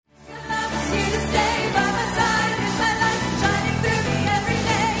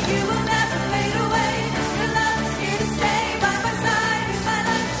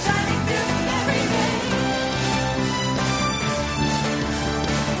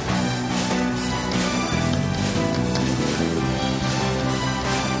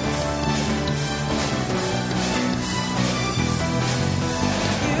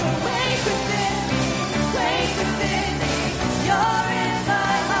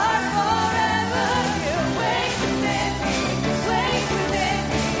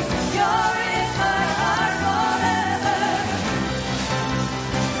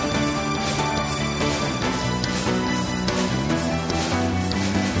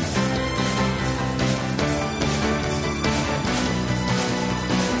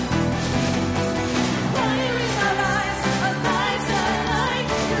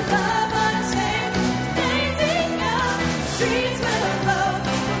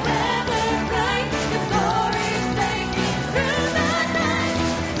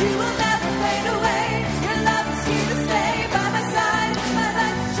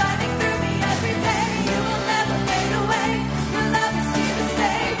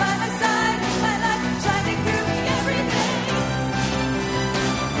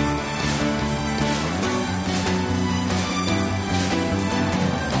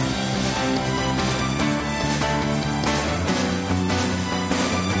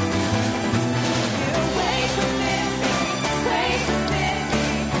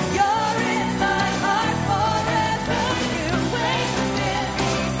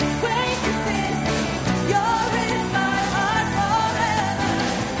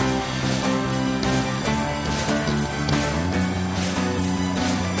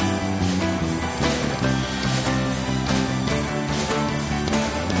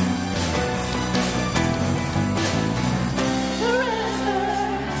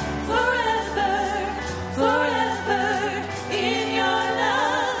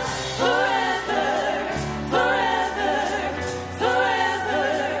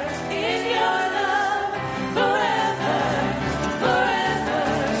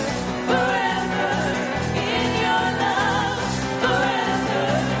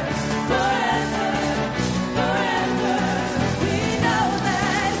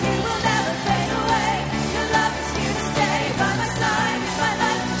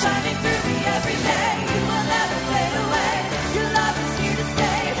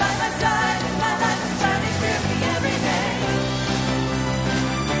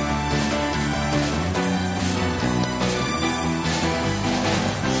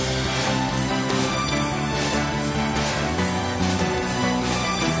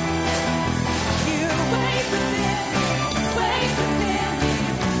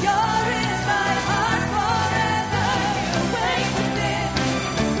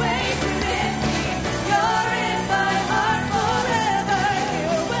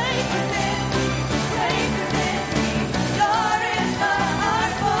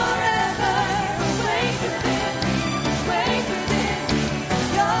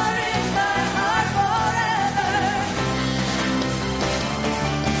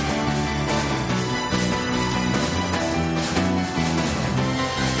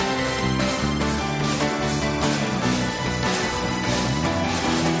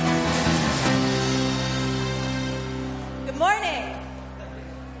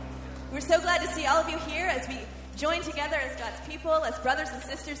see all of you here as we join together as God's people, as brothers and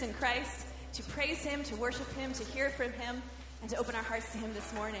sisters in Christ, to praise Him, to worship Him, to hear from Him, and to open our hearts to Him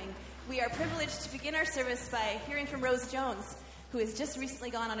this morning. We are privileged to begin our service by hearing from Rose Jones, who has just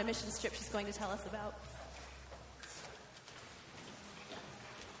recently gone on a mission trip she's going to tell us about.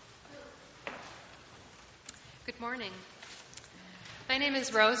 Good morning. My name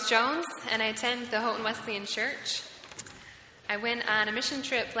is Rose Jones, and I attend the Houghton Wesleyan Church. I went on a mission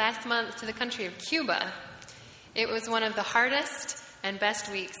trip last month to the country of Cuba. It was one of the hardest and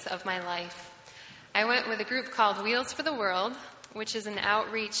best weeks of my life. I went with a group called Wheels for the World, which is an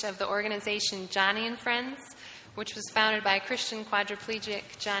outreach of the organization Johnny and Friends, which was founded by Christian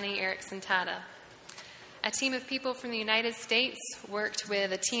quadriplegic Johnny Erickson Tata. A team of people from the United States worked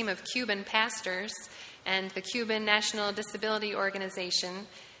with a team of Cuban pastors and the Cuban National Disability Organization,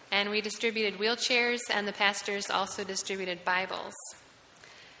 and we distributed wheelchairs, and the pastors also distributed Bibles.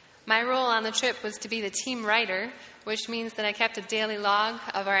 My role on the trip was to be the team writer, which means that I kept a daily log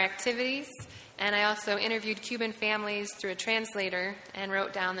of our activities, and I also interviewed Cuban families through a translator and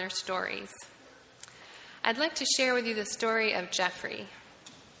wrote down their stories. I'd like to share with you the story of Jeffrey.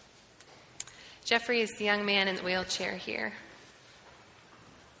 Jeffrey is the young man in the wheelchair here.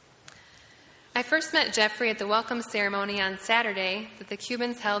 I first met Jeffrey at the welcome ceremony on Saturday that the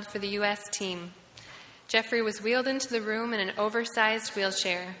Cubans held for the U.S. team. Jeffrey was wheeled into the room in an oversized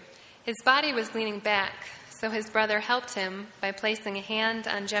wheelchair. His body was leaning back, so his brother helped him by placing a hand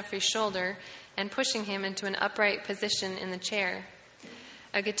on Jeffrey's shoulder and pushing him into an upright position in the chair.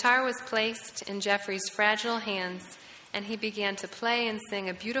 A guitar was placed in Jeffrey's fragile hands, and he began to play and sing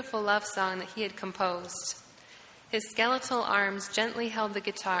a beautiful love song that he had composed. His skeletal arms gently held the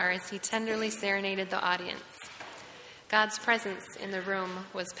guitar as he tenderly serenaded the audience. God's presence in the room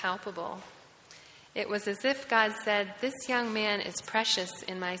was palpable. It was as if God said, "This young man is precious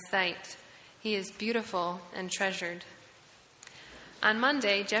in my sight. He is beautiful and treasured." On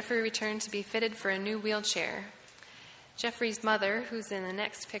Monday, Jeffrey returned to be fitted for a new wheelchair. Jeffrey's mother, who's in the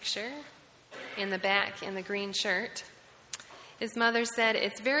next picture, in the back in the green shirt, his mother said,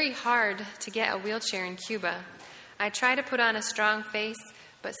 "It's very hard to get a wheelchair in Cuba. I try to put on a strong face,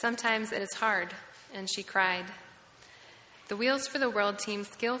 but sometimes it is hard," and she cried. The Wheels for the World team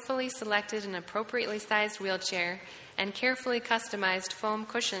skillfully selected an appropriately sized wheelchair and carefully customized foam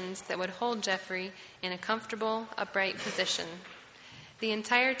cushions that would hold Jeffrey in a comfortable, upright position. The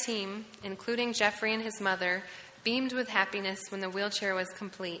entire team, including Jeffrey and his mother, beamed with happiness when the wheelchair was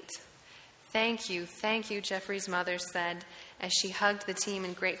complete. Thank you," Jeffrey's mother said as she hugged the team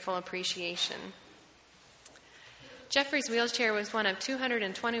in grateful appreciation. Jeffrey's wheelchair was one of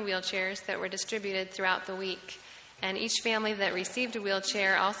 220 wheelchairs that were distributed throughout the week, and each family that received a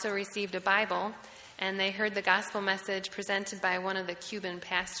wheelchair also received a Bible, and they heard the gospel message presented by one of the Cuban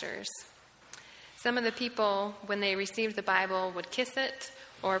pastors. Some of the people, when they received the Bible, would kiss it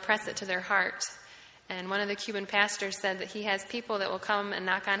or press it to their heart, and one of the Cuban pastors said that he has people that will come and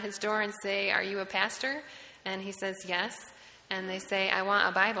knock on his door and say, "Are you a pastor?" And he says, "Yes," and they say, "I want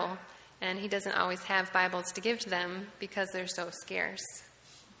a Bible." And he doesn't always have Bibles to give to them because they're so scarce.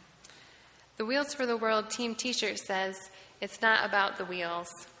 The Wheels for the World team t-shirt says, "It's not about the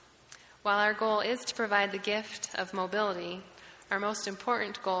wheels." While our goal is to provide the gift of mobility, our most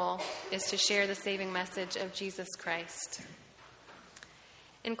important goal is to share the saving message of Jesus Christ.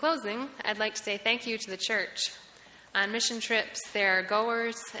 In closing, I'd like to say thank you to the church. On mission trips, there are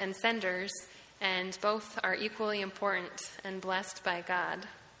goers and senders, and both are equally important and blessed by God.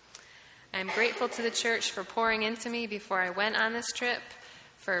 I'm grateful to the church for pouring into me before I went on this trip,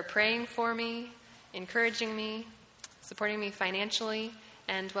 for praying for me, encouraging me, supporting me financially,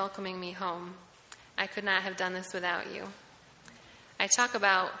 and welcoming me home. I could not have done this without you. I talk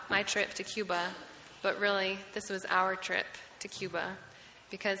about my trip to Cuba, but really, this was our trip to Cuba,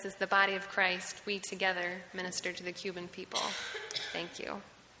 because as the body of Christ, we together minister to the Cuban people. Thank you.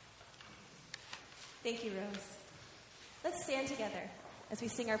 Thank you, Rose. Let's stand together as we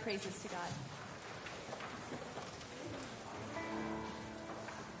sing our praises to God.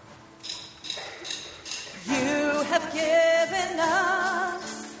 You have given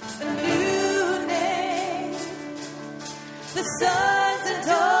us a new name, the sons and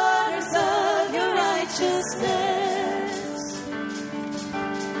daughters of your righteousness.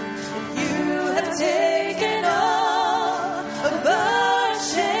 You have taken all of our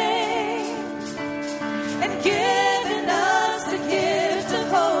shame and given us the gift of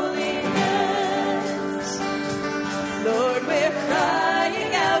holiness. Lord, we're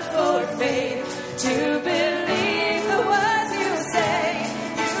crying out for faith to believe the words you say.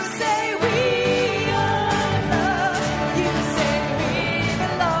 You say we are loved. You say we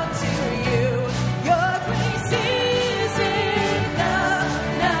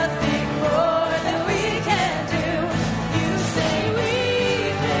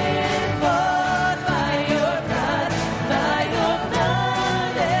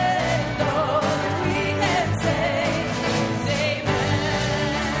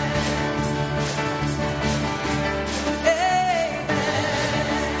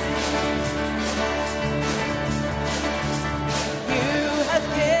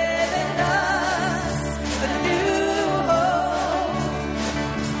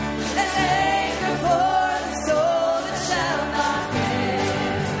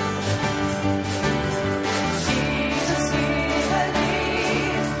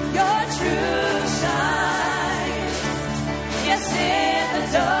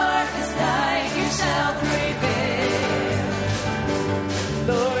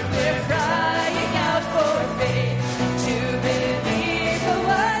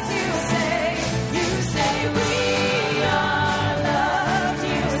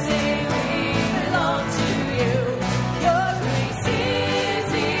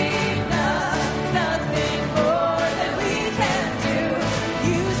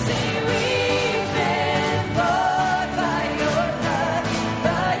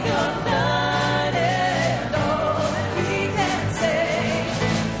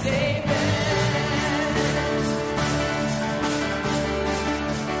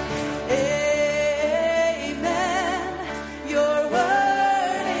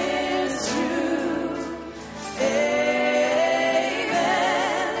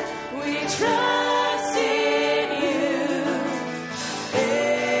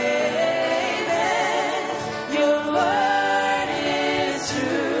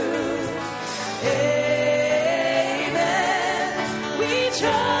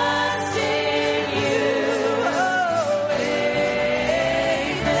trust in you. Oh,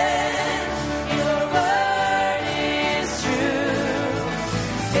 amen. Your word is true.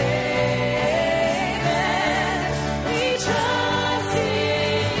 Amen. We trust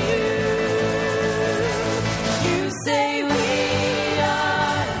in you. You say we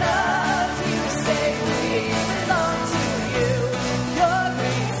are loved. You say we belong to you. Your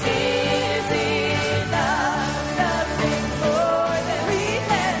grace is enough. Nothing more than we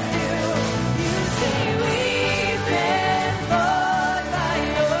can do. You say we've been bought by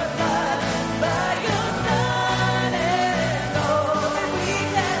your blood, by your Son, and all that we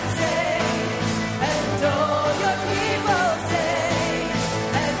can say, and all your people say,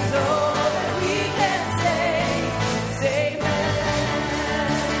 and all that we can say, amen.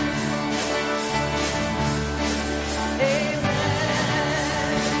 Amen.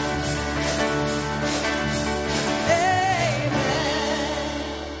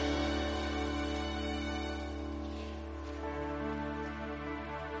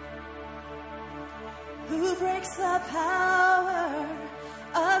 Who breaks the power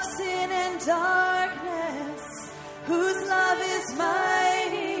of sin and darkness? Whose love is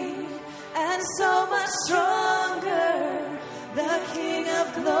mighty and so much stronger? The King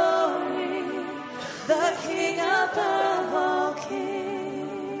of glory, the King above all kings.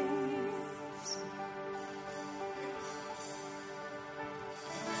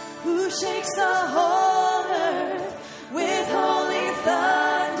 Who shakes the whole earth with holy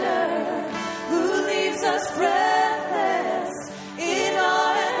thunder? Who leaves us breathless in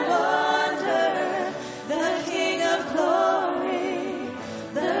awe and wonder? The King of glory,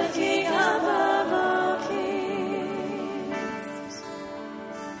 the King above all kings.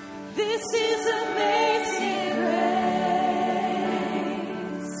 This is amazing grace.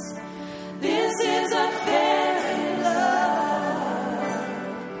 This is unfailing love.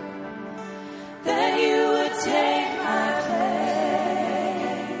 That you would take my place.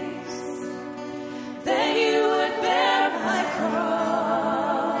 That you would bear my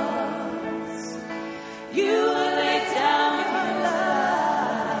cross. You would lay down your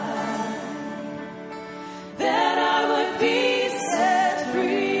life. That I would be set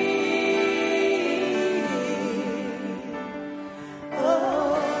free.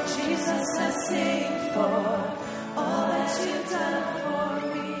 Oh, Jesus, I sing for all that you've done for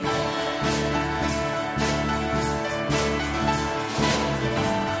me.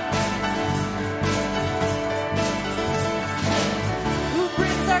 Who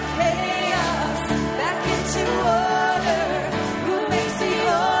brings our chaos back into order? Who makes the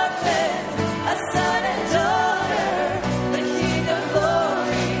orphan a son and daughter? The King of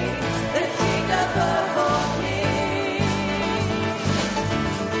glory, the King above all kings.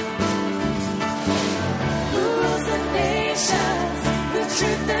 Who rules the nations with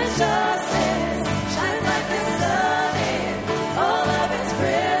truth and justice? Shines like the sun in all of its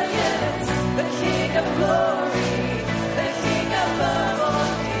brilliance. The King of glory, the King above all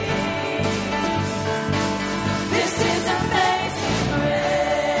kings. This is amazing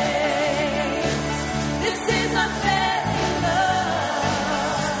grace. This is unfailing love.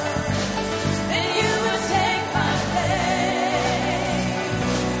 And you would take my place.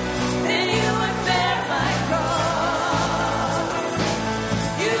 And you would bear my cross.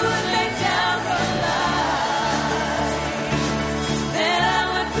 You would lay down your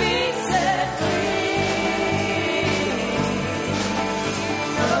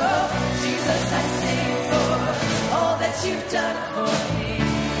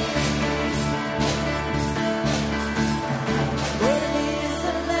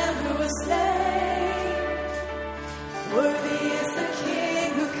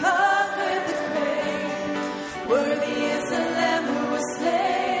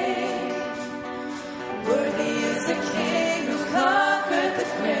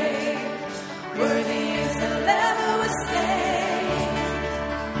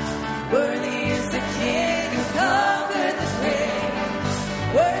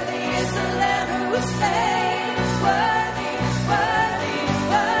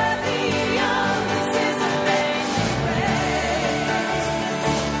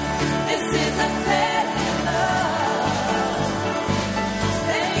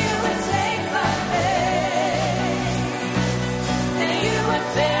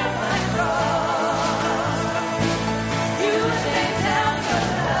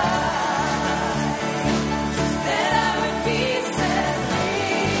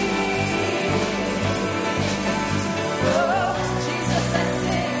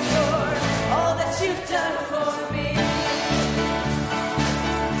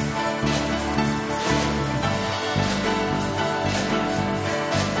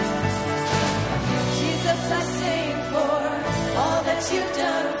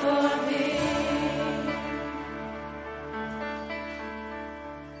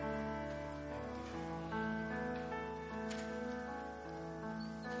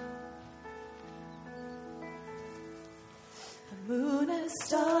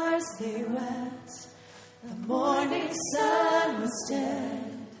mourners they wept. The morning sun was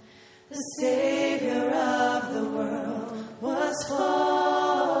dead. The Savior of the world was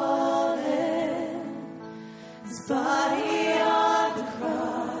fallen. His body on the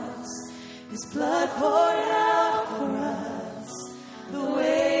cross, his blood poured out for us, the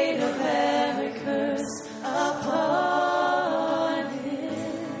weight of every curse upon him.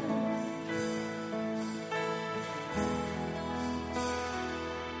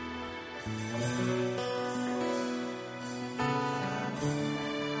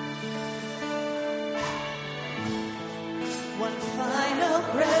 One final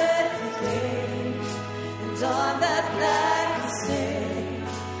breath he gave, and on that blackened day,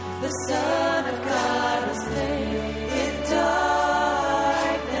 the Son of God was laid in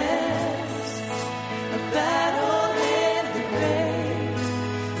darkness. A battle in the grave,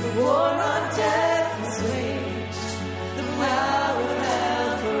 the war on death was waged, the power of hell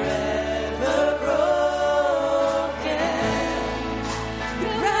forever broken. The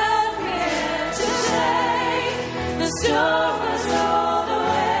ground began to shake, the storm was rolled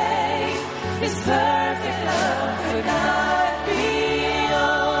away, his perfect love could not be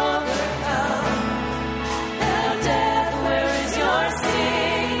overcome. Now death, where is your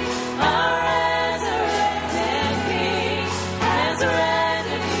sting? Our resurrected King has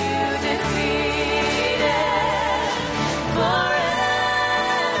rendered you defeated.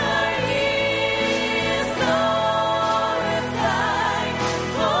 Forever he is glorified.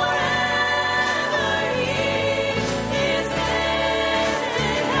 Forever he is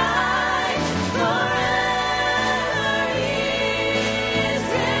lifted high. Forever he is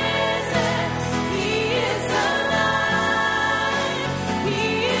risen. He is alive. He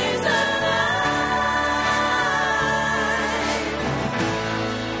is alive.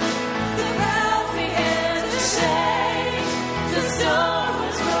 The ground began to shake. The storm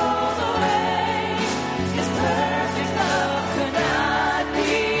was rolled away. His perfect love could not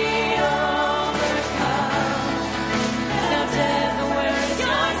be overcome. Now death, where is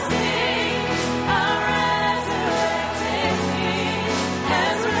your sting? Our resurrected King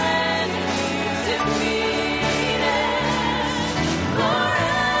has rendered you defeated.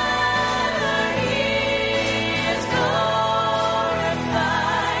 Forever he is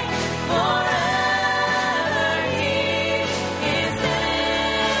glorified. Forever he is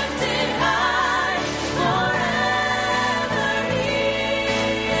lifted high. Forever he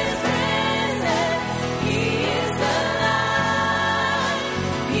is risen. He is alive.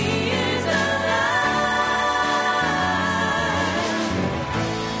 He is alive.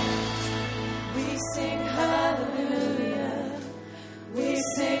 We sing hallelujah. We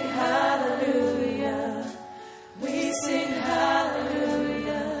sing hallelujah. We sing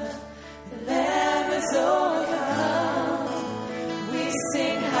hallelujah. The Lamb is overcome. We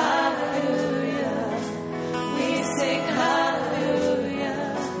sing hallelujah. We sing hallelujah.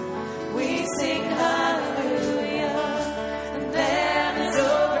 We sing hallelujah. The Lamb is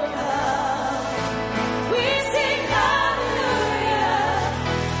overcome. We sing hallelujah.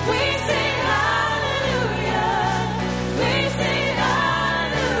 We sing hallelujah. We sing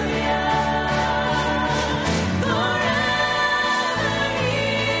hallelujah. Forever he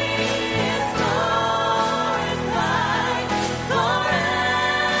is glorified.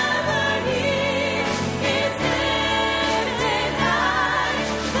 Forever he is lifted high.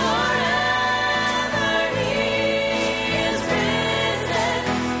 Forever he is risen.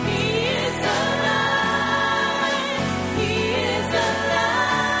 He is alive. He is alive.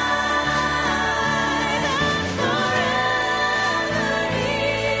 Forever he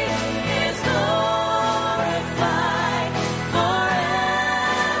is glorified.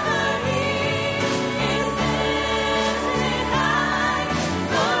 Forever he is lifted high.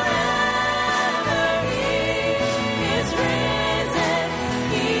 Forever he is risen.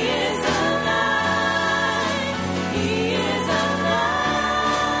 He is alive. He is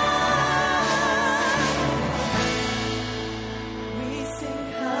alive. We sing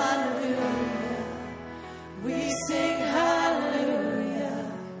hallelujah. We sing hallelujah.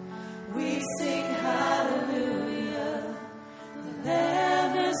 We sing hallelujah. The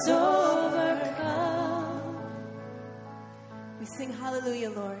Lamb is overcome. We sing hallelujah,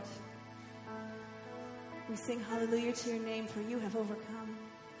 Lord. We sing hallelujah to your name, for you have overcome.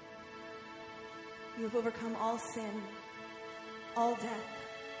 You have overcome all sin, all death,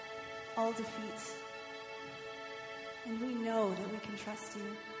 all defeat. And we know that we can trust you.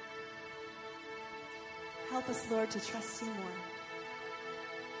 Help us, Lord, to trust you more.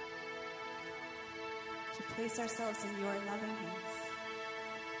 To place ourselves in your loving hands.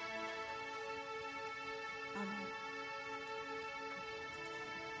 Amen.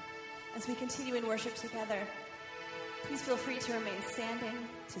 as we continue in worship together, please feel free to remain standing,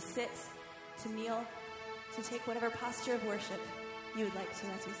 to sit, to kneel, to take whatever posture of worship you would like to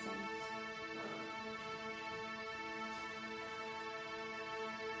as we sing.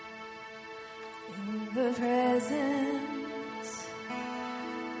 In the presence,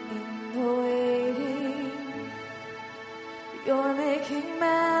 in the waiting, you're making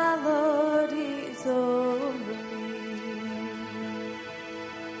melodies over me.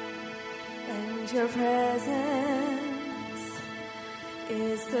 And your presence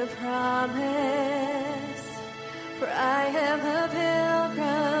is the promise, for I am a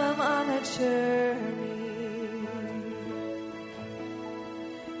pilgrim on a journey.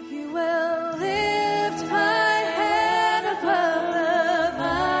 You will lift my head above the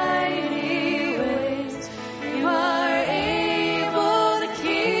mighty waves. You are able to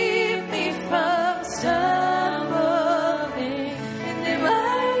keep me from stumbling. And in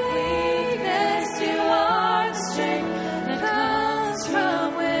my weakness, you are the strength that comes from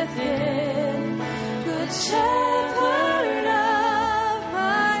within. Good Shepherd of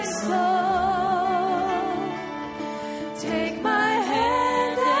my soul, take my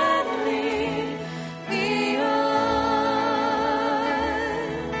hand and lead me on.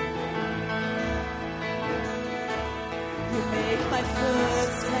 You make my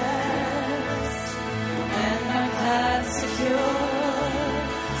footsteps and my path secure.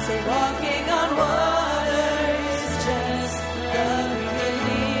 Say walking on water is just the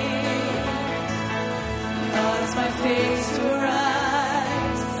beginning. Cause my face to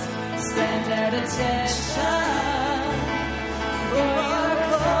rise, stand at attention. For you're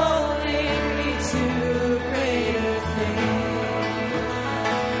calling me to greater things.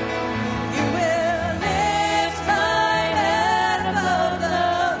 You will lift my head above the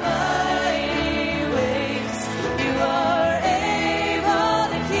mighty waves. You are able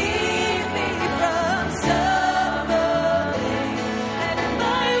to keep me from stumbling. And in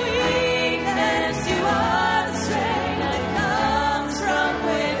my weakness, you are the strength that comes from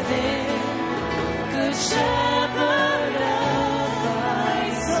within. Good Shepherd of my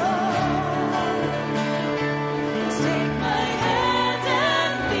soul, take my hand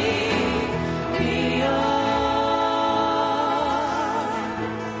and lead me on.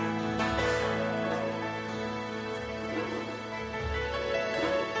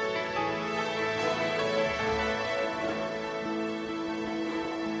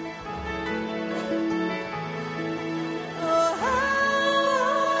 Oh, how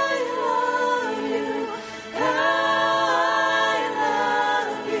I love you, how I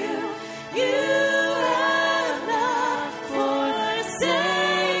love you. You have not forsaken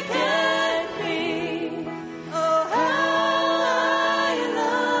me. Oh, how I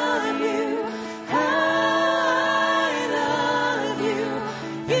love you, how I love you.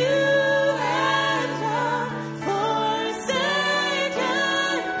 You have not forsaken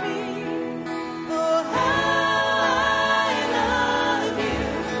me. Oh, how I love you,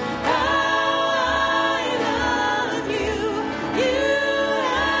 how I love you. You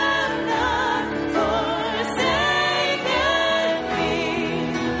have not forsaken me.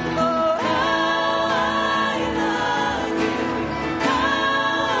 Oh, how I love you,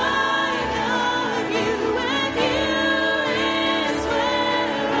 how I love you. And you is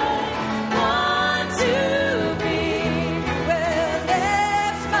where I want to be. Will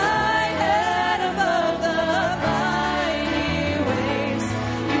lift my head above the mighty waves.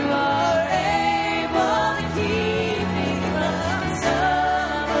 You are able to keep me from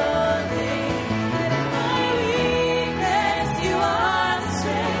stumbling. And in my weakness, you are the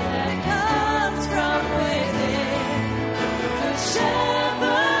strength that comes from within. Good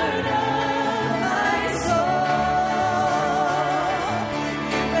Shepherd of my soul,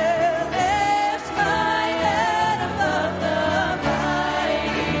 you will lift my head above the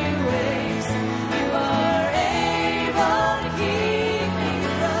mighty waves. You are able to keep me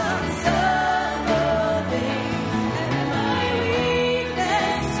from stumbling. And in my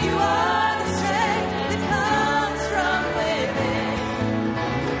weakness, you are the strength that comes from within.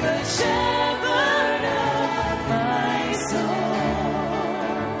 Good Shepherd of my soul,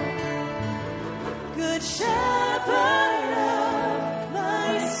 Good Shepherd of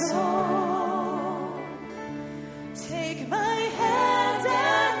my soul, take my hand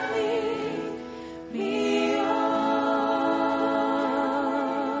and lead me on.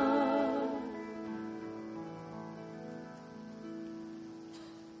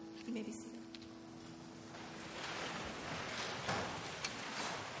 You may be seated.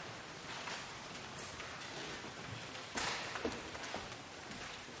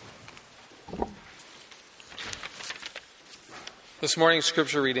 This morning's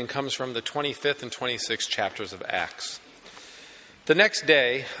scripture reading comes from the 25th and 26th chapters of Acts. The next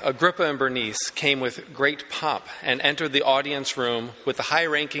day, Agrippa and Bernice came with great pomp and entered the audience room with the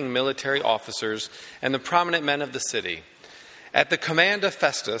high-ranking military officers and the prominent men of the city. At the command of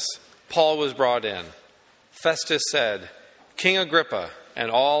Festus, Paul was brought in. Festus said, "King Agrippa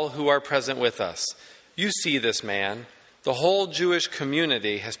and all who are present with us, you see this man. The whole Jewish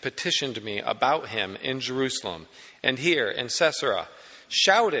community has petitioned me about him in Jerusalem and here in Caesarea,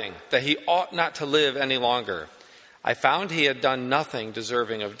 shouting that he ought not to live any longer. I found he had done nothing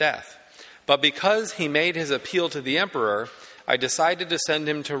deserving of death. But because he made his appeal to the emperor, I decided to send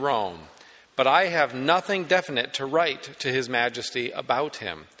him to Rome. But I have nothing definite to write to his majesty about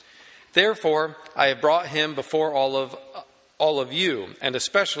him. Therefore, I have brought him before all of you, and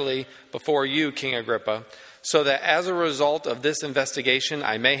especially before you, King Agrippa, so that as a result of this investigation,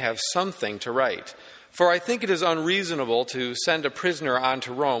 I may have something to write. For I think it is unreasonable to send a prisoner on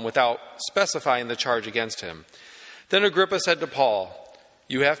to Rome without specifying the charge against him." Then Agrippa said to Paul,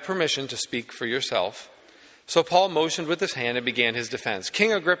 "You have permission to speak for yourself." So Paul motioned with his hand and began his defense.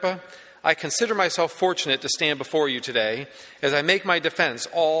 "King Agrippa, I consider myself fortunate to stand before you today as I make my defense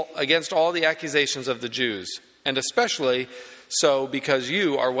against all the accusations of the Jews, and especially so because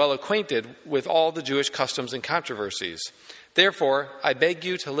you are well acquainted with all the Jewish customs and controversies. Therefore, I beg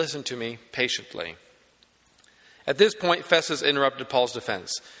you to listen to me patiently." At this point, Festus interrupted Paul's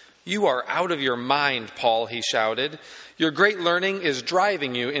defense. "You are out of your mind, Paul," he shouted. "Your great learning is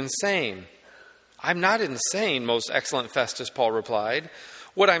driving you insane." "I'm not insane, most excellent Festus," Paul replied.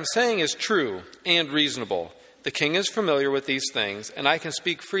 "What I'm saying is true and reasonable. The king is familiar with these things, and I can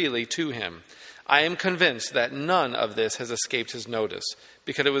speak freely to him. I am convinced that none of this has escaped his notice,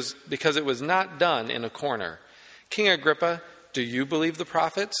 because it was not done in a corner. King Agrippa, do you believe the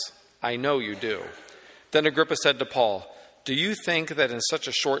prophets? I know you do." Then Agrippa said to Paul, "Do you think that in such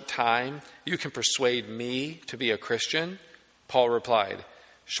a short time you can persuade me to be a Christian?" Paul replied,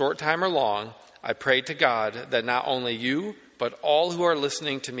 "Short time or long, I pray to God that not only you, but all who are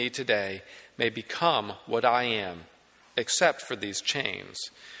listening to me today may become what I am, except for these chains."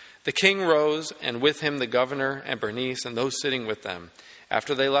 The king rose, and with him the governor and Bernice and those sitting with them.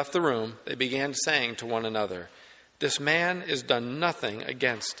 After they left the room, they began saying to one another, This man is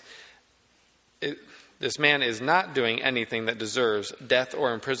not doing anything that deserves death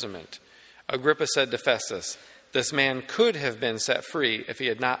or imprisonment." Agrippa said to Festus, "This man could have been set free if he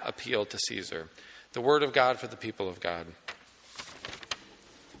had not appealed to Caesar." The word of God for the people of God.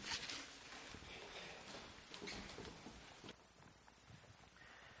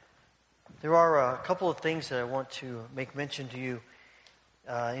 There are a couple of things that I want to make mention to you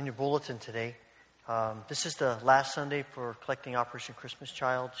in your bulletin today. This is the last Sunday for collecting Operation Christmas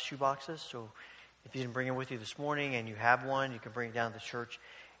Child shoeboxes. So if you didn't bring it with you this morning and you have one, you can bring it down to the church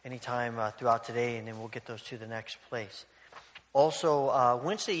anytime throughout today, and then we'll get those to the next place. Also,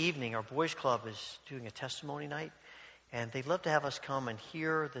 Wednesday evening, our boys club is doing a testimony night, and they'd love to have us come and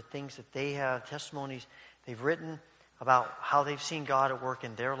hear the things that they have, testimonies they've written about how they've seen God at work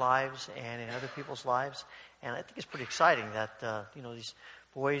in their lives and in other people's lives. And I think it's pretty exciting that these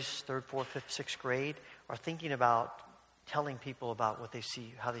boys, 3rd, 4th, 5th, 6th grade, are thinking about telling people about what they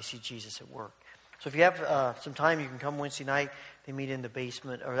see, how they see Jesus at work. So if you have some time, you can come Wednesday night. They meet in the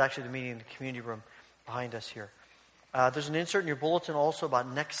basement, or actually they're meeting in the community room behind us here. There's an insert in your bulletin also about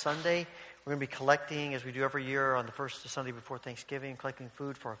next Sunday. We're going to be collecting, as we do every year, on the first Sunday before Thanksgiving, collecting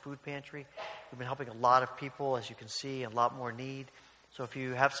food for our food pantry. We've been helping a lot of people, as you can see, and a lot more need. So if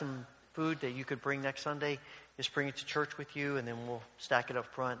you have some food that you could bring next Sunday, just bring it to church with you, and then we'll stack it up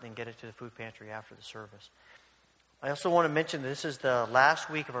front and get it to the food pantry after the service. I also want to mention that this is the last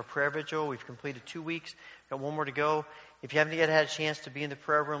week of our prayer vigil. We've completed 2 weeks. Got one more to go. If you haven't yet had a chance to be in the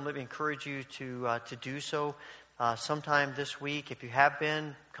prayer room, let me encourage you to do so sometime this week. If you have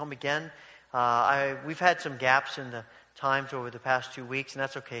been, come again. We've had some gaps in the times over the past 2 weeks, and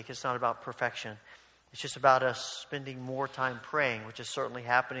that's okay, because it's not about perfection. It's just about us spending more time praying, which is certainly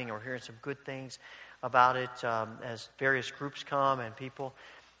happening. We're hearing some good things about it as various groups come and people.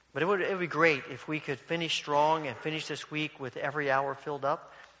 But it would be great if we could finish strong and finish this week with every hour filled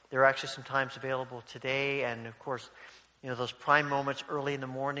up. There are actually some times available today, and of course, those prime moments early in the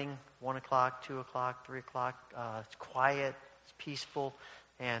morning, 1 o'clock, 2 o'clock, 3 o'clock. It's quiet, it's peaceful,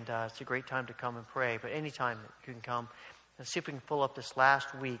 and it's a great time to come and pray. But anytime you can come and see if we can fill up this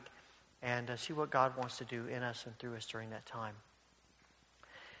last week and see what God wants to do in us and through us during that time. I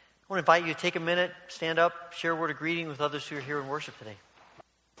want to invite you to take a minute, stand up, share a word of greeting with others who are here in worship today.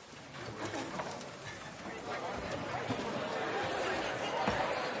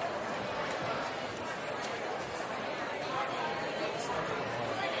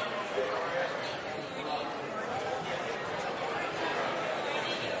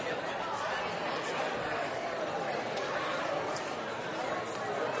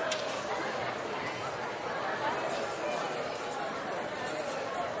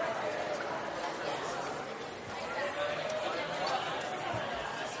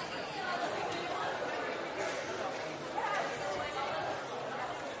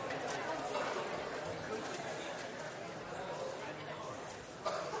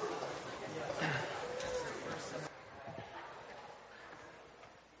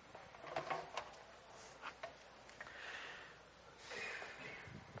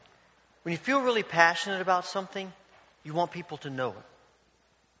 When you feel really passionate about something, you want people to know it,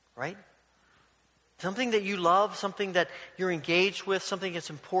 right? Something that you love, something that you're engaged with, something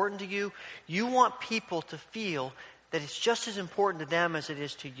that's important to you, you want people to feel that it's just as important to them as it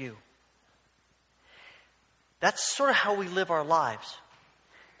is to you. That's sort of how we live our lives.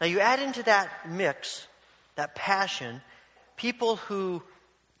 Now you add into that mix, that passion, people who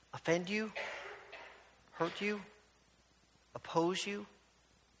offend you, hurt you, oppose you.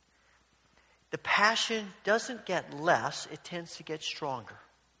 The passion doesn't get less, it tends to get stronger.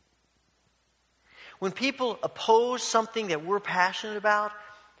 When people oppose something that we're passionate about,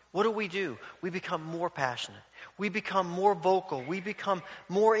 what do? We become more passionate. We become more vocal. We become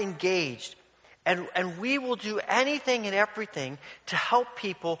more engaged. And we will do anything and everything to help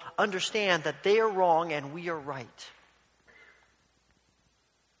people understand that they are wrong and we are right.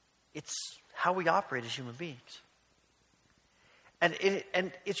 It's how we operate as human beings.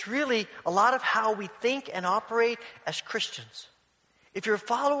 And it's really a lot of how we think and operate as Christians. If you're a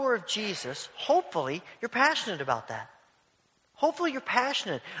follower of Jesus, hopefully you're passionate about that. Hopefully you're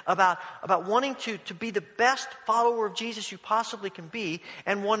passionate about wanting to be the best follower of Jesus you possibly can be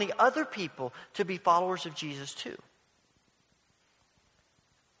and wanting other people to be followers of Jesus too.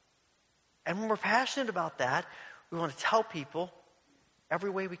 And when we're passionate about that, we want to tell people every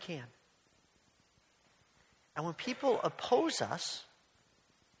way we can. And when people oppose us,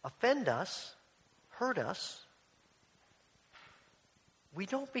 offend us, hurt us, we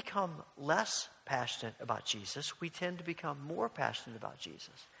don't become less passionate about Jesus. We tend to become more passionate about Jesus.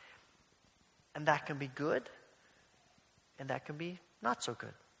 And that can be good, and that can be not so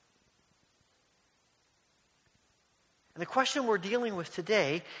good. And the question we're dealing with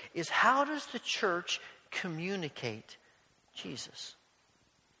today is, how does the church communicate Jesus?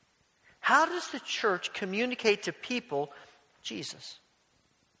 How does the church communicate to people Jesus?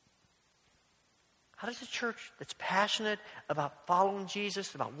 How does the church that's passionate about following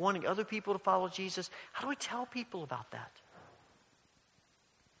Jesus, about wanting other people to follow Jesus, how do we tell people about that?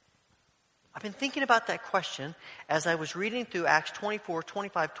 I've been thinking about that question as I was reading through Acts 24,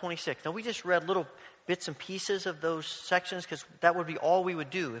 25, 26. Now, we just read little bits and pieces of those sections because that would be all we would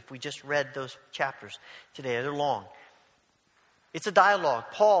do if we just read those chapters today. They're long. It's a dialogue.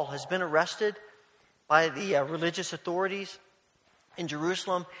 Paul has been arrested by the religious authorities in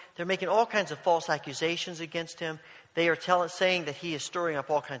Jerusalem. They're making all kinds of false accusations against him. They are saying that he is stirring up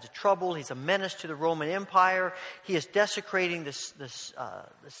all kinds of trouble. He's a menace to the Roman Empire. He is desecrating the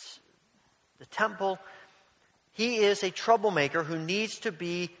temple. He is a troublemaker who needs to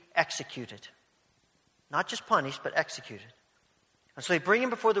be executed. Not just punished, but executed. And so they bring him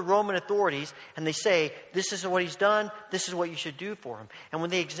before the Roman authorities and they say, this is what he's done, this is what you should do for him. And when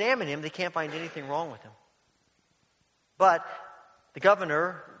they examine him, they can't find anything wrong with him. But the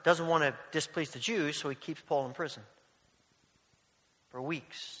governor doesn't want to displease the Jews, so he keeps Paul in prison for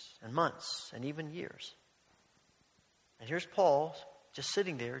weeks and months and even years. And here's Paul just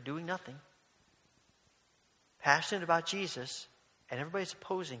sitting there doing nothing, passionate about Jesus, and everybody's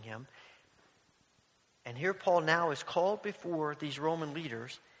opposing him. And here Paul now is called before these Roman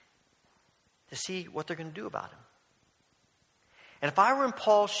leaders to see what they're going to do about him. And if I were in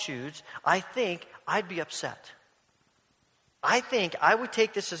Paul's shoes, I think I'd be upset. I think I would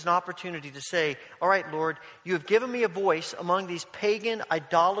take this as an opportunity to say, all right, Lord, you have given me a voice among these pagan,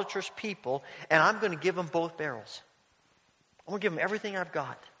 idolatrous people, and I'm going to give them both barrels. I'm going to give them everything I've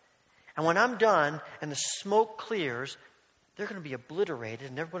got. And when I'm done and the smoke clears, they're going to be obliterated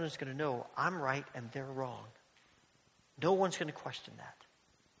and everyone's going to know I'm right and they're wrong. No one's going to question that.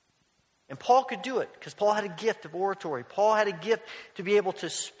 And Paul could do it because Paul had a gift of oratory. Paul had a gift to be able to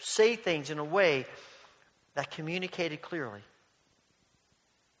say things in a way that communicated clearly.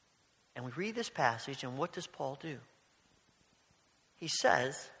 And we read this passage, and what does Paul do? He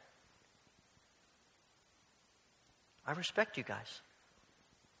says, I respect you guys.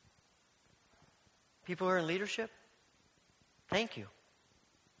 People who are in leadership, thank you.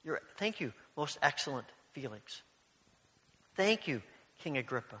 Thank you, most excellent Felix. Thank you, King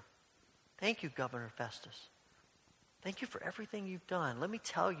Agrippa. Thank you, Governor Festus. Thank you for everything you've done. Let me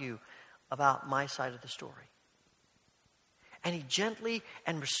tell you about my side of the story. And he gently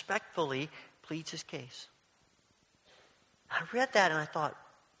and respectfully pleads his case. I read that and I thought,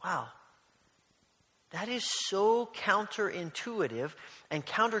 wow, that is so counterintuitive and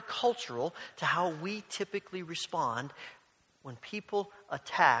countercultural to how we typically respond when people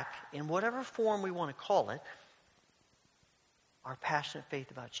attack, in whatever form we want to call it, our passionate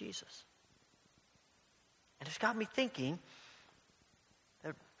faith about Jesus. And it's got me thinking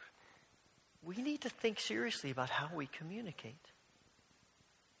that we need to think seriously about how we communicate.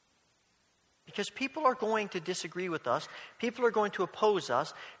 Because people are going to disagree with us. People are going to oppose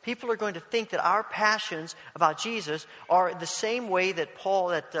us. People are going to think that our passions about Jesus are the same way that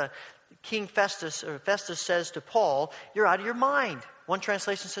King Festus says to Paul, "You're out of your mind." One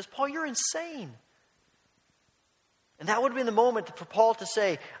translation says, "Paul, you're insane." And that would have been the moment for Paul to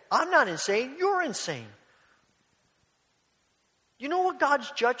say, "I'm not insane, you're insane." You know what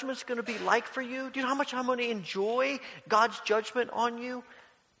God's judgment is going to be like for you? Do you know how much I'm going to enjoy God's judgment on you?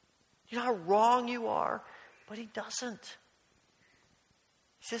 Do you know how wrong you are? But he doesn't.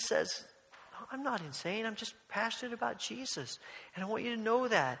 He just says, "I'm not insane. I'm just passionate about Jesus. And I want you to know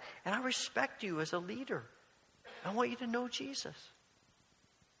that. And I respect you as a leader. I want you to know Jesus."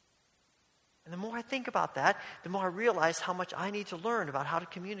 And the more I think about that, the more I realize how much I need to learn about how to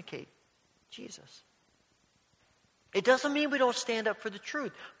communicate Jesus. It doesn't mean we don't stand up for the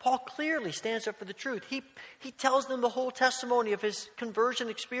truth. Paul clearly stands up for the truth. He tells them the whole testimony of his conversion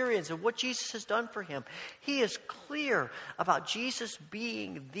experience and what Jesus has done for him. He is clear about Jesus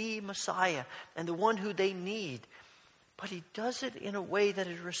being the Messiah and the one who they need. But he does it in a way that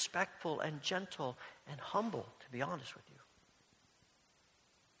is respectful and gentle and humble, to be honest with you.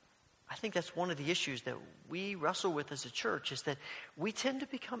 I think that's one of the issues that we wrestle with as a church, is that we tend to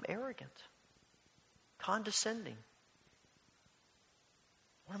become arrogant, condescending.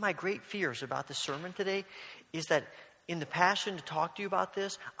 One of my great fears about this sermon today is that in the passion to talk to you about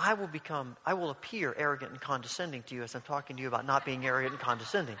this, I will appear arrogant and condescending to you as I'm talking to you about not being arrogant and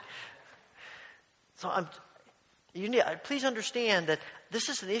condescending. So please understand that this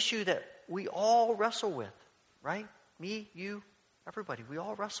is an issue that we all wrestle with, right? Me, you, everybody. We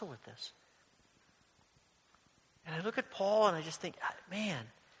all wrestle with this. And I look at Paul and I just think,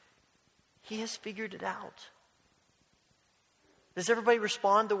 man, he has figured it out. Does everybody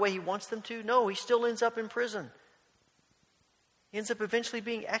respond the way he wants them to? No, he still ends up in prison. He ends up eventually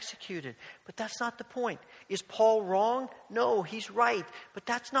being executed. But that's not the point. Is Paul wrong? No, he's right. But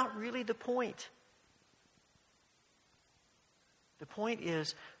that's not really the point. The point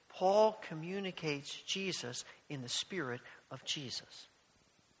is, Paul communicates Jesus in the spirit of Jesus.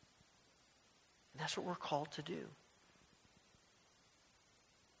 And that's what we're called to do.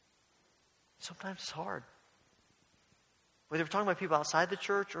 Sometimes it's hard. Whether we're talking about people outside the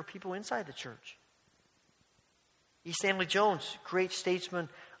church or people inside the church. E. Stanley Jones, great statesman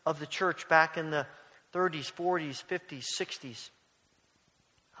of the church back in the 30s, 40s, 50s, 60s.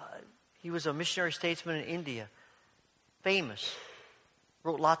 He was a missionary statesman in India. Famous.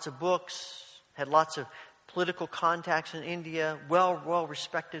 Wrote lots of books. Had lots of political contacts in India.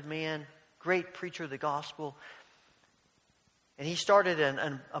 Well-respected man. Great preacher of the gospel. And he started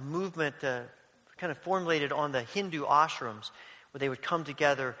a movement kind of formulated on the Hindu ashrams, where they would come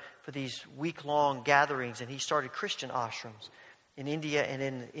together for these week-long gatherings, and he started Christian ashrams in India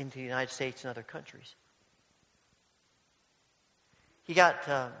and into the United States and other countries.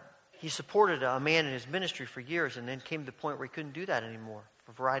 He supported a man in his ministry for years, and then came to the point where he couldn't do that anymore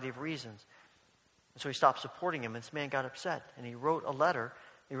for a variety of reasons. And so he stopped supporting him, and this man got upset, and he wrote a letter.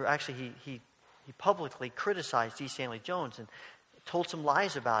 He publicly criticized E. Stanley Jones and told some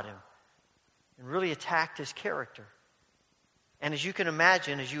lies about him and really attacked his character. And as you can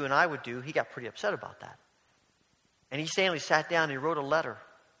imagine, as you and I would do, he got pretty upset about that. And E. Stanley sat down and he wrote a letter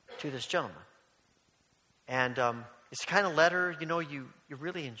to this gentleman. And it's the kind of letter, you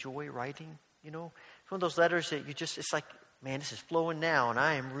really enjoy writing, It's one of those letters that it's like, man, this is flowing now, and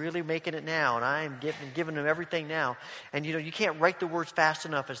I am really making it now, and I am giving them everything now. And, you can't write the words fast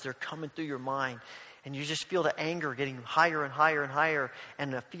enough as they're coming through your mind. And you just feel the anger getting higher and higher and higher,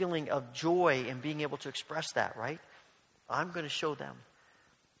 and a feeling of joy in being able to express that, right? I'm going to show them.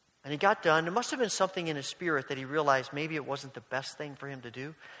 And he got done. There must have been something in his spirit that he realized maybe it wasn't the best thing for him to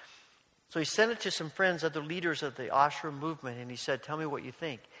do. So he sent it to some friends, other leaders of the ashram movement, and he said, "Tell me what you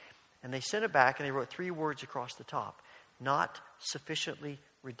think." And they sent it back, and they wrote 3 words across the top: "Not sufficiently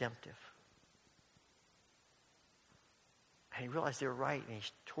redemptive." And he realized they were right, and he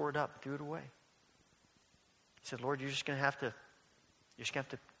tore it up and threw it away. He said, "Lord, you're just going to have to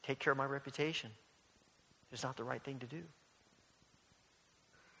take care of my reputation. It's not the right thing to do."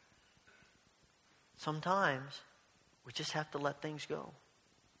 Sometimes we just have to let things go.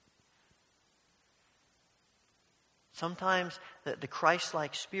 Sometimes the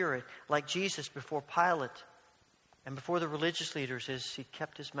Christ-like spirit, like Jesus before Pilate and before the religious leaders, is he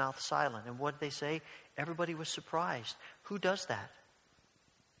kept his mouth silent. And what did they say? Everybody was surprised. Who does that?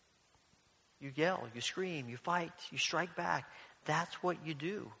 You yell, you scream, you fight, you strike back. That's what you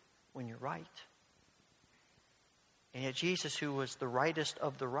do when you're right. And yet Jesus, who was the rightest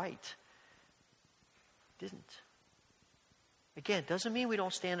of the right, didn't. Again, it doesn't mean we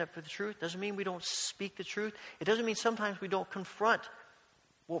don't stand up for the truth. It doesn't mean we don't speak the truth. It doesn't mean sometimes we don't confront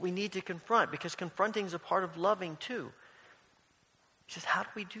what we need to confront, because confronting is a part of loving too. He says, how do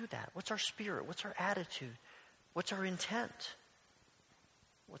we do that? What's our spirit? What's our attitude? What's our intent?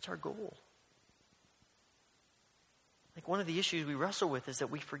 What's our goal? Like, one of the issues we wrestle with is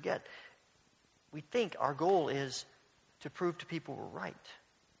that we forget. We think our goal is to prove to people we're right.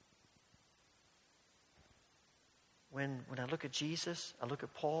 When I look at Jesus, I look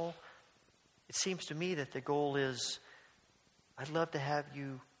at Paul, it seems to me that the goal is, I'd love to have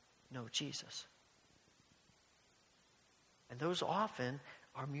you know Jesus. And those often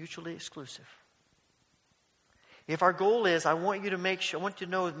are mutually exclusive. If our goal is, I want you to make sure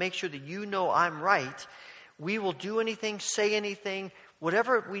that you know I'm right, we will do anything, say anything,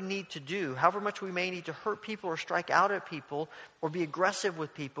 whatever we need to do, however much we may need to hurt people or strike out at people or be aggressive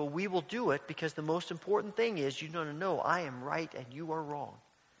with people, we will do it, because the most important thing is you know I am right and you are wrong.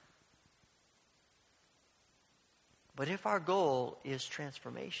 But if our goal is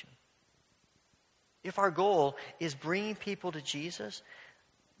transformation, if our goal is bringing people to Jesus,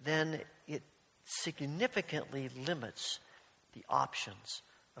 then it significantly limits the options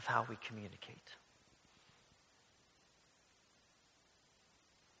of how we communicate.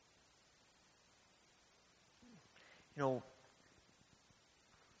 You know,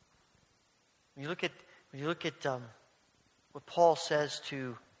 when you look at what Paul says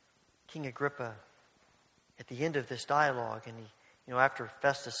to King Agrippa at the end of this dialogue, and after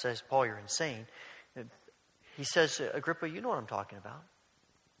Festus says, "Paul, you're insane," he says, "Agrippa, you know what I'm talking about.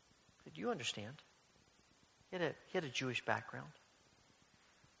 Do you understand?" He had a Jewish background.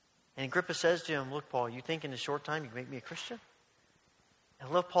 And Agrippa says to him, "Look, Paul, you think in a short time you can make me a Christian?" And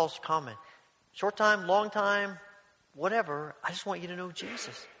I love Paul's comment. Short time, long time, whatever, I just want you to know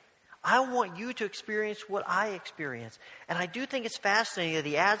Jesus. I want you to experience what I experience. And I do think it's fascinating that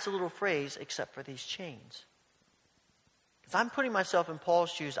he adds a little phrase, except for these chains. Because I'm putting myself in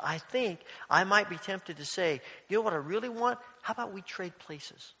Paul's shoes. I think I might be tempted to say, you know what I really want? How about we trade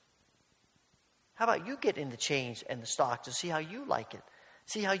places? How about you get in the chains and the stocks and see how you like it?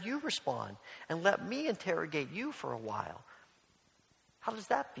 See how you respond. And let me interrogate you for a while. How does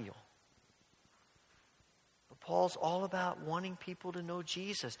that feel? But Paul's all about wanting people to know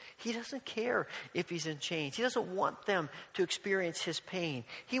Jesus. He doesn't care if he's in chains. He doesn't want them to experience his pain.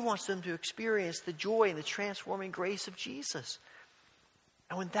 He wants them to experience the joy and the transforming grace of Jesus.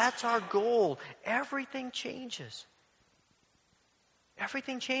 And when that's our goal, everything changes.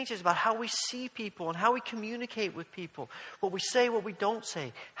 Everything changes about how we see people and how we communicate with people. What we say, what we don't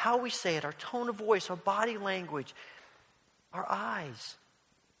say, how we say it, our tone of voice, our body language, our eyes.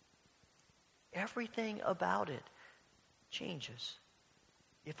 Everything about it changes.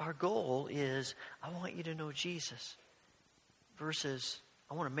 If our goal is, I want you to know Jesus, versus,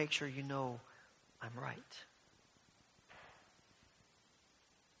 I want to make sure you know I'm right.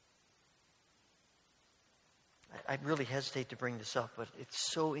 I really hesitate to bring this up, but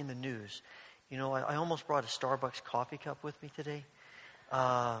it's so in the news. I almost brought a Starbucks coffee cup with me today.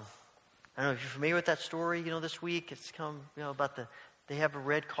 I don't know if you're familiar with that story. This week it's come, about they have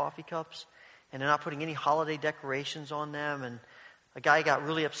red coffee cups, and they're not putting any holiday decorations on them. And a guy got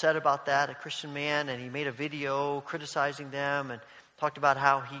really upset about that, a Christian man, and he made a video criticizing them and talked about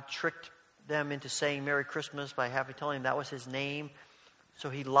how he tricked them into saying Merry Christmas by telling them that was his name. So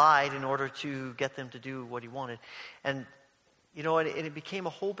he lied in order to get them to do what he wanted. And, it became a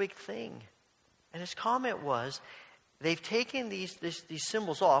whole big thing. And his comment was, they've taken these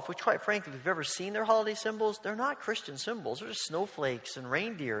symbols off, which quite frankly, if you've ever seen their holiday symbols, they're not Christian symbols. They're just snowflakes and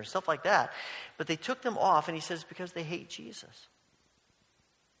reindeer and stuff like that. But they took them off, and he says, because they hate Jesus.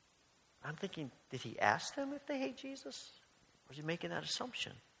 I'm thinking, did he ask them if they hate Jesus? Or is he making that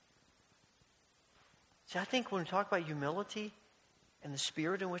assumption? See, I think when we talk about humility and the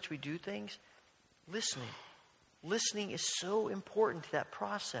spirit in which we do things, listening is so important to that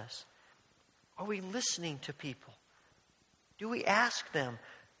process. Are we listening to people? Do we ask them,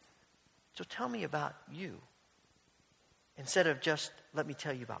 so tell me about you, instead of just, let me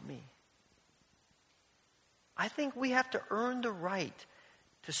tell you about me? I think we have to earn the right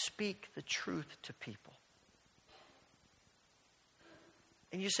to speak the truth to people.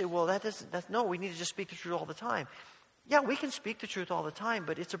 And you say, well, no, we need to just speak the truth all the time. Yeah, we can speak the truth all the time,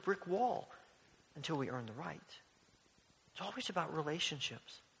 but it's a brick wall until we earn the right. It's always about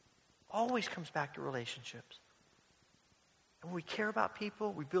relationships. Always comes back to relationships. And when we care about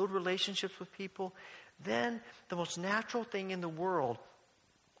people, we build relationships with people, then the most natural thing in the world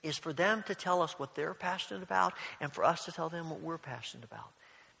is for them to tell us what they're passionate about and for us to tell them what we're passionate about.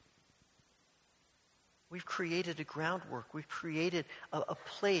 We've created a groundwork. We've created a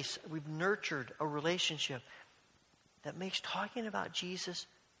place. We've nurtured a relationship that makes talking about Jesus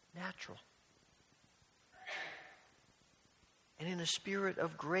natural. And in a spirit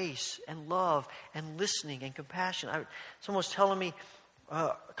of grace and love and listening and compassion. Someone was telling me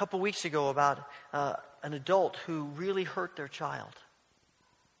a couple weeks ago about an adult who really hurt their child.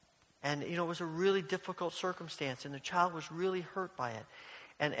 And, it was a really difficult circumstance, and the child was really hurt by it.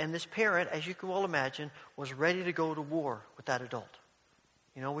 And this parent, as you can well imagine, was ready to go to war with that adult.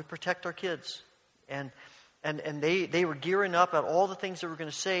 We protect our kids. And they were gearing up at all the things they were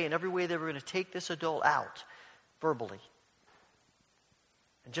going to say and every way they were going to take this adult out verbally.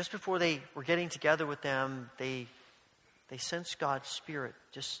 And just before they were getting together with them, they sensed God's Spirit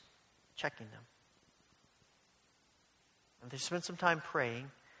just checking them. And they spent some time praying.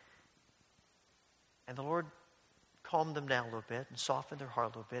 And the Lord calmed them down a little bit and softened their heart a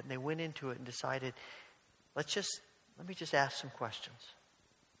little bit. And they went into it and decided, let me just ask some questions.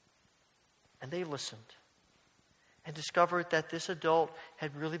 And they listened and discovered that this adult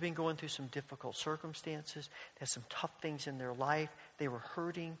had really been going through some difficult circumstances. They had some tough things in their life. They were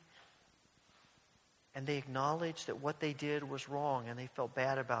hurting. And they acknowledged that what they did was wrong, and they felt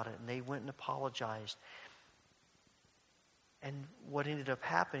bad about it, and they went and apologized. And what ended up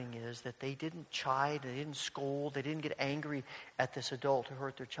happening is that they didn't chide, they didn't scold, they didn't get angry at this adult who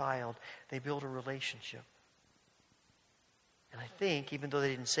hurt their child. They built a relationship. And I think, even though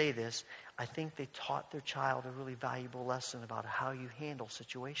they didn't say this, I think they taught their child a really valuable lesson about how you handle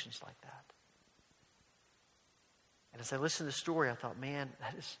situations like that. And as I listened to the story, I thought, man,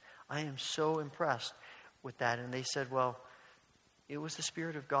 I am so impressed with that. And they said, well, it was the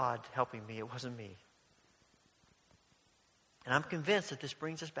Spirit of God helping me. It wasn't me. And I'm convinced that this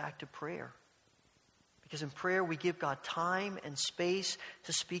brings us back to prayer. Because in prayer, we give God time and space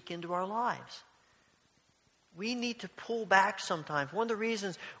to speak into our lives. We need to pull back sometimes. One of the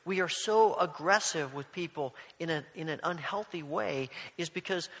reasons we are so aggressive with people in an unhealthy way is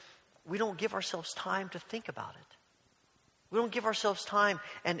because we don't give ourselves time to think about it. We don't give ourselves time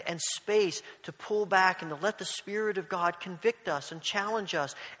and space to pull back and to let the Spirit of God convict us and challenge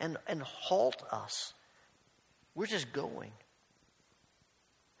us and halt us. We're just going.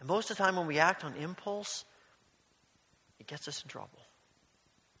 And most of the time when we act on impulse, it gets us in trouble.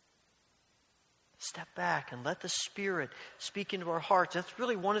 Step back and let the Spirit speak into our hearts. That's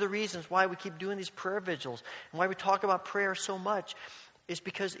really one of the reasons why we keep doing these prayer vigils and why we talk about prayer so much, is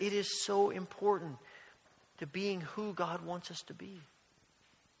because it is so important to being who God wants us to be.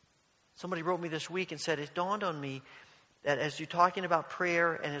 Somebody wrote me this week and said, it dawned on me that as you're talking about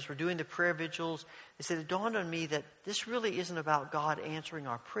prayer and as we're doing the prayer vigils, they said, it dawned on me that this really isn't about God answering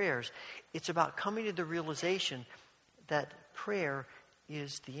our prayers. It's about coming to the realization that prayer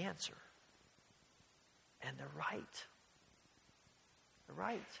is the answer. And they're right. They're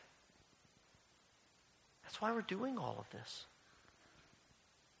right. That's why we're doing all of this.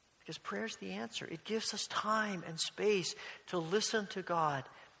 Because prayer is the answer. It gives us time and space to listen to God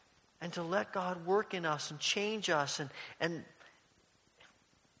and to let God work in us and change us and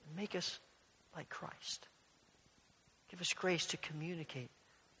make us like Christ. Give us grace to communicate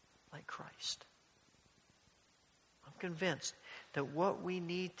like Christ. I'm convinced that what we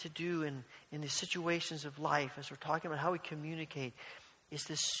need to do in the situations of life, as we're talking about how we communicate, is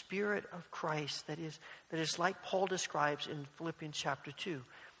this Spirit of Christ that is like Paul describes in Philippians chapter 2.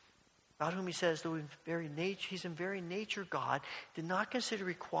 About whom he says, though he's in very nature God, did not consider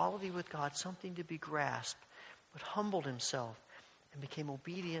equality with God something to be grasped, but humbled himself and became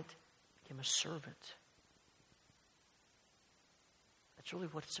obedient, became a servant. That's really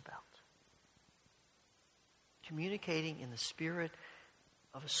what it's about. Communicating in the spirit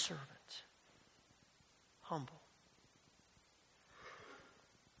of a servant. Humble.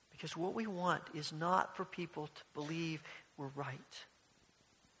 Because what we want is not for people to believe we're right.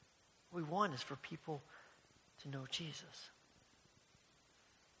 What we want is for people to know Jesus.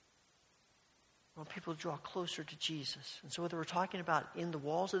 We want people to draw closer to Jesus. And so whether we're talking about in the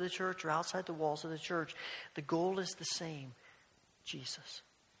walls of the church or outside the walls of the church, the goal is the same, Jesus.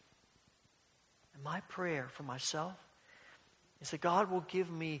 And my prayer for myself is that God will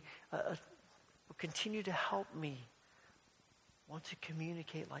give me, will continue to help me want to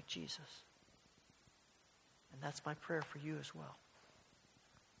communicate like Jesus. And that's my prayer for you as well.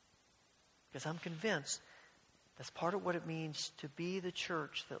 Because I'm convinced that's part of what it means to be the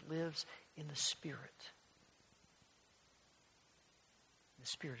church that lives in the Spirit. In the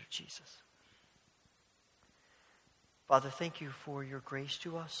Spirit of Jesus. Father, thank you for your grace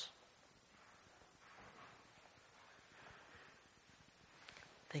to us.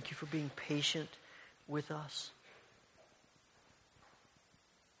 Thank you for being patient with us.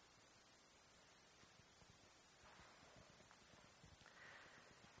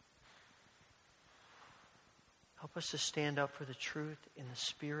 Help us to stand up for the truth in the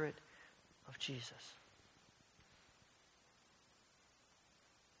Spirit of Jesus.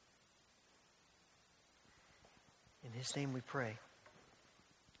 In His name we pray.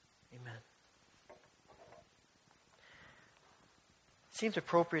 Amen. It seems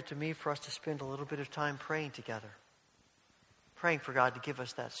appropriate to me for us to spend a little bit of time praying together. Praying for God to give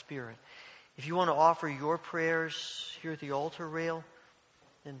us that Spirit. If you want to offer your prayers here at the altar rail,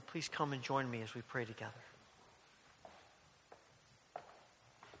 then please come and join me as we pray together.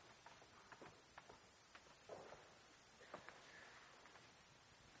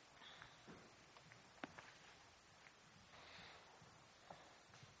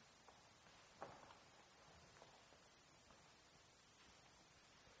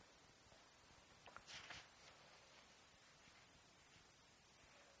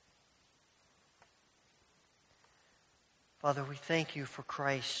 Father, we thank you for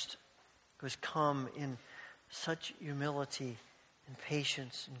Christ who has come in such humility and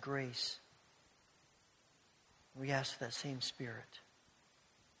patience and grace. We ask for that same Spirit.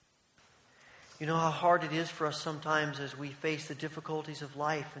 You know how hard it is for us sometimes as we face the difficulties of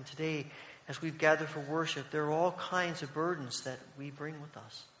life. And today, as we've gathered for worship, there are all kinds of burdens that we bring with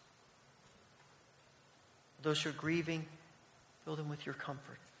us. For those who are grieving, fill them with your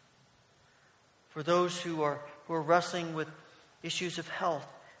comfort. For those who are wrestling with issues of health,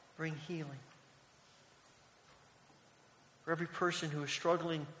 bring healing. For every person who is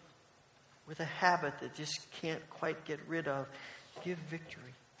struggling with a habit that just can't quite get rid of, give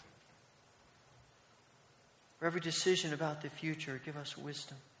victory. For every decision about the future, give us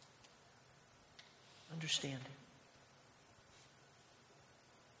wisdom, understanding.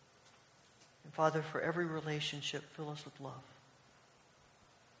 And Father, for every relationship, fill us with love,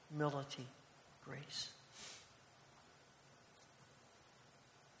 humility, grace.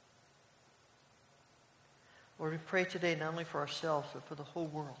 Lord, we pray today not only for ourselves, but for the whole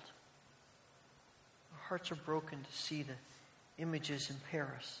world. Our hearts are broken to see the images in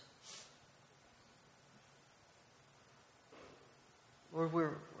Paris. Lord,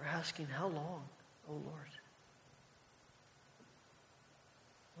 we're asking, how long, O Lord?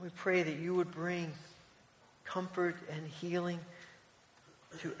 We pray that you would bring comfort and healing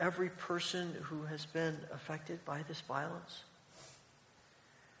to every person who has been affected by this violence.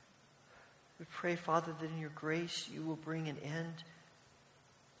 We pray, Father, that in your grace you will bring an end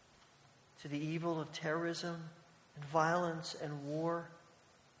to the evil of terrorism and violence and war.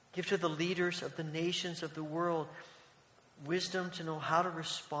 Give to the leaders of the nations of the world wisdom to know how to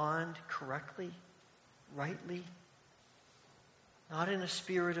respond correctly, rightly, not in a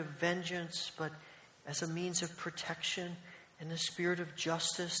spirit of vengeance, but as a means of protection and a spirit of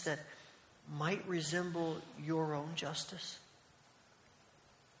justice that might resemble your own justice.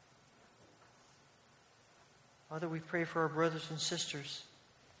 Father, we pray for our brothers and sisters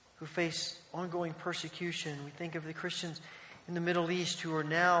who face ongoing persecution. We think of the Christians in the Middle East who are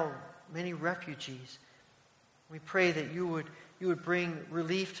now many refugees. We pray that you would bring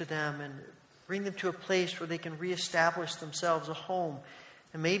relief to them and bring them to a place where they can reestablish themselves a home.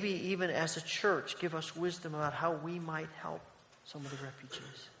 And maybe even as a church, give us wisdom about how we might help some of the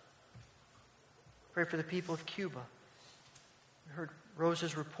refugees. Pray for the people of Cuba. We heard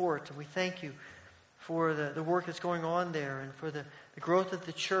Rosa's report, and we thank you for the work that's going on there and for the growth of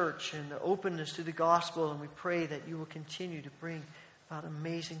the church and the openness to the gospel. And we pray that you will continue to bring about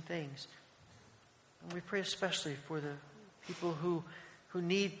amazing things. And we pray especially for the people who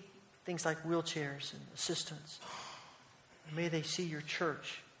need things like wheelchairs and assistance. And may they see your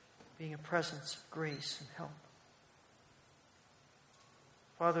church being a presence of grace and help.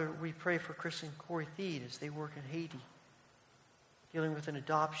 Father, we pray for Chris and Corey Theed as they work in Haiti, dealing with an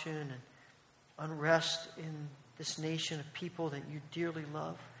adoption and unrest in this nation of people that you dearly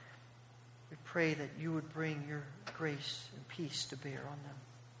love. We pray that you would bring your grace and peace to bear on them.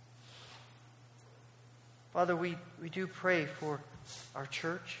 Father, we do pray for our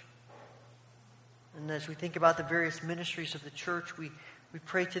church. And as we think about the various ministries of the church, we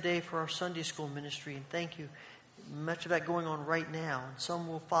pray today for our Sunday school ministry. And thank you. Much of that going on right now, and some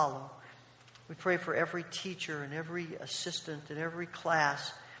will follow. We pray for every teacher and every assistant and every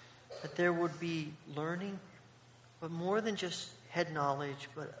class that there would be learning, but more than just head knowledge,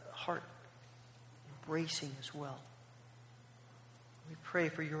 but heart embracing as well. We pray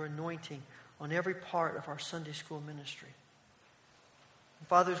for your anointing on every part of our Sunday school ministry. And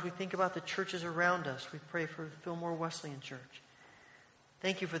Father, as we think about the churches around us, we pray for Fillmore Wesleyan Church.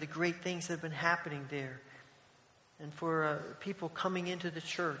 Thank you for the great things that have been happening there. And for people coming into the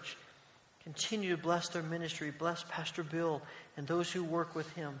church. Continue to bless their ministry. Bless Pastor Bill and those who work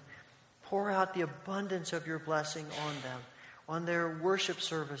with him. Pour out the abundance of your blessing on them, on their worship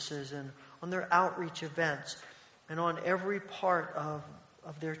services and on their outreach events, and on every part of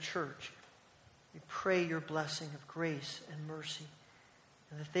their church. We pray your blessing of grace and mercy,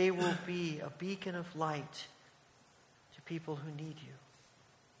 and that they will be a beacon of light to people who need you.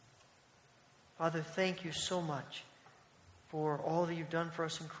 Father, thank you so much for all that you've done for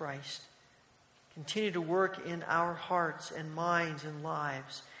us in Christ. Continue to work in our hearts and minds and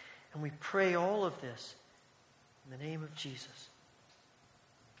lives. And we pray all of this in the name of Jesus.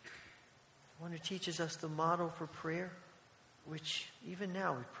 The one who teaches us the model for prayer, which even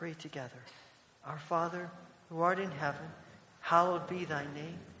now we pray together. Our Father, who art in heaven, hallowed be thy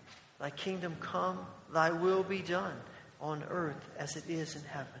name. Thy kingdom come, thy will be done, on earth as it is in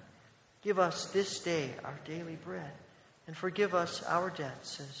heaven. Give us this day our daily bread, and forgive us our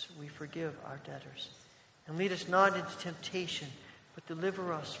debts as we forgive our debtors. And lead us not into temptation, but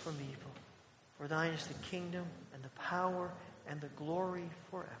deliver us from evil. For thine is the kingdom and the power and the glory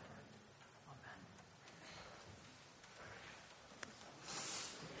forever.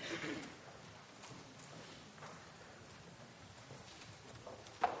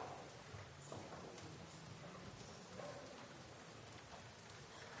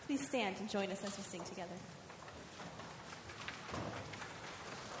 Please stand and join us as we sing together.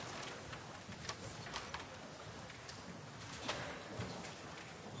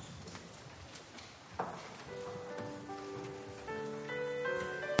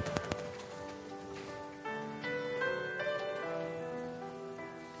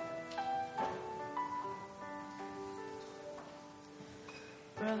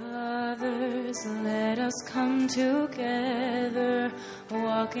 Brothers, let us come together,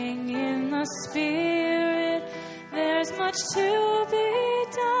 walking in the Spirit. There's much to be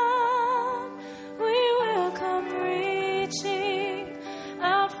done. We will come reaching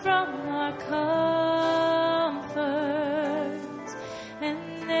out from our comforts,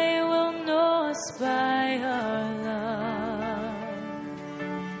 and they will know us by our love.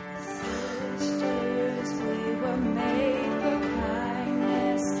 Sisters, we were made for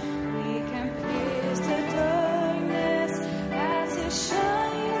kindness. We can pierce the darkness as it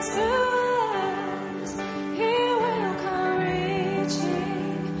shines through us. He will come reaching.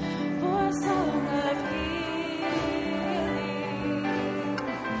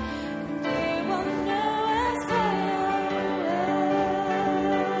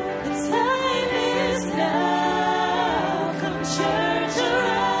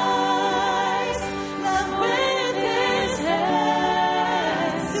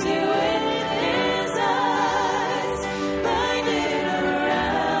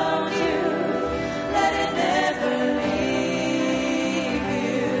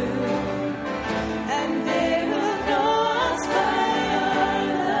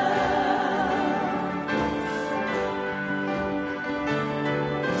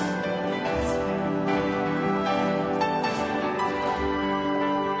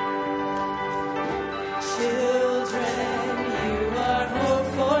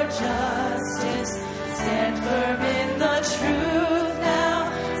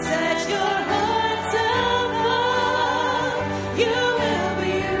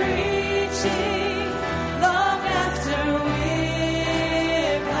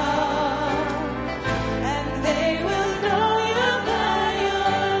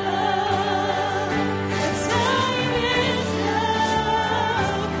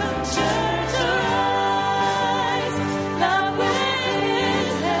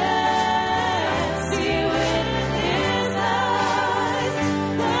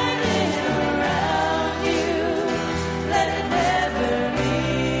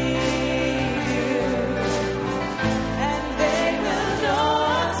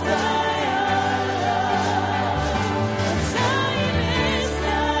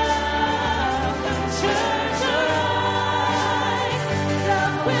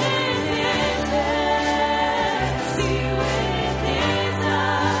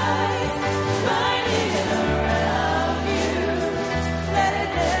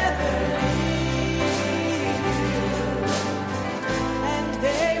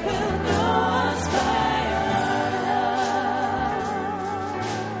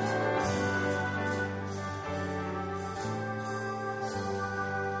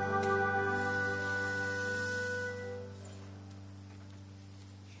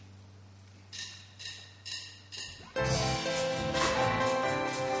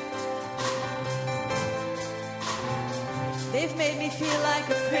 They've made me feel like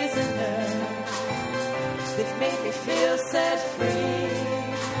a prisoner. They've made me feel set free.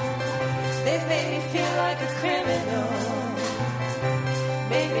 They've made me feel like a criminal.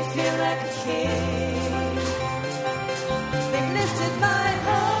 Made me feel like a king. They've lifted my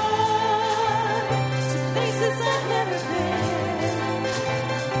heart to places I've never been.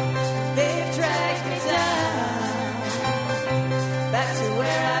 They've dragged me down back to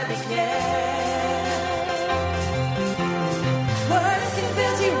where I began. Words can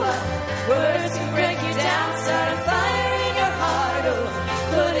build you up, words can break you down. Start a fire in your heart, oh,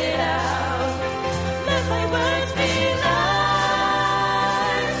 put it out. Let my words be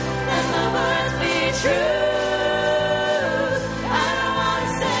life, let my words be true. I don't want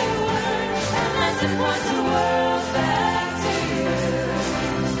to say a word unless it points the world back to you.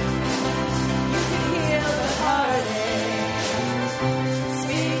 You can heal the heartache,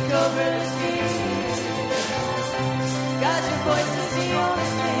 speak over the fear. God, your voice is the only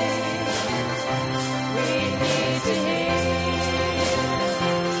thing we need to hear.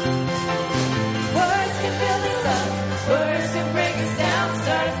 Words can build us up, words can break us down.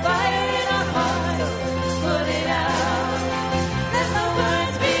 Start a fire in our hearts, put it out. Let my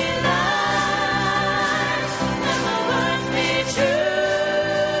words be life, let my words be true.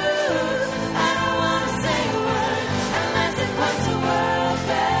 I don't want to say a word unless it points the world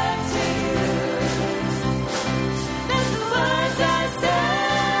back to you. Let the words I say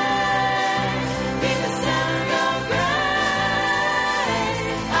be the sound of your grace.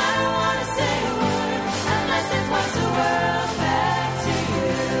 I don't want to say a word unless it points the world back to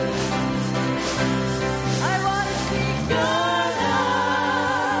you. I want to speak your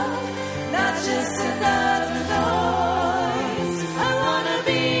love, not just another noise. I want to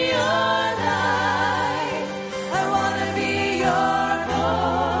be your light. I want to be your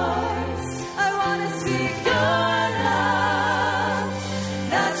voice. I want to speak your love,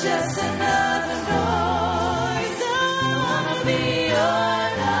 not just another noise. I want to be your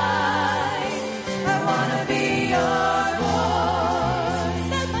light. I want to be your voice.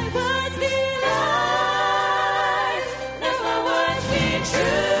 Let my words be life. Let my words be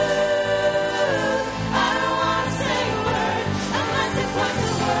true. I don't want to say a word unless it points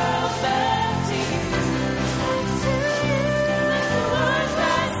the world back to you. Let the words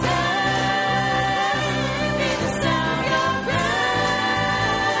I say be the sound of your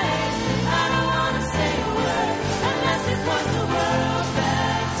grace. I don't want to say a word unless it points the world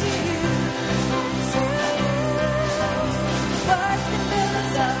back to you. Words can build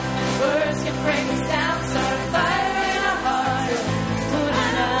us up, words can break us down. Start a fire in our hearts, put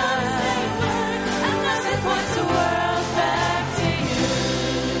it out. Unless it points the world back to you.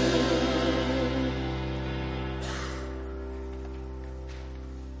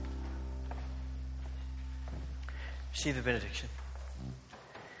 Receive the benediction.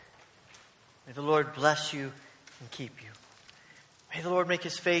 May the Lord bless you and keep you. May the Lord make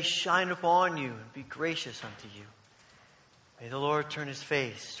his face shine upon you and be gracious unto you. May the Lord turn his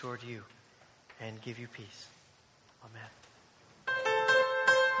face toward you and give you peace. Amen.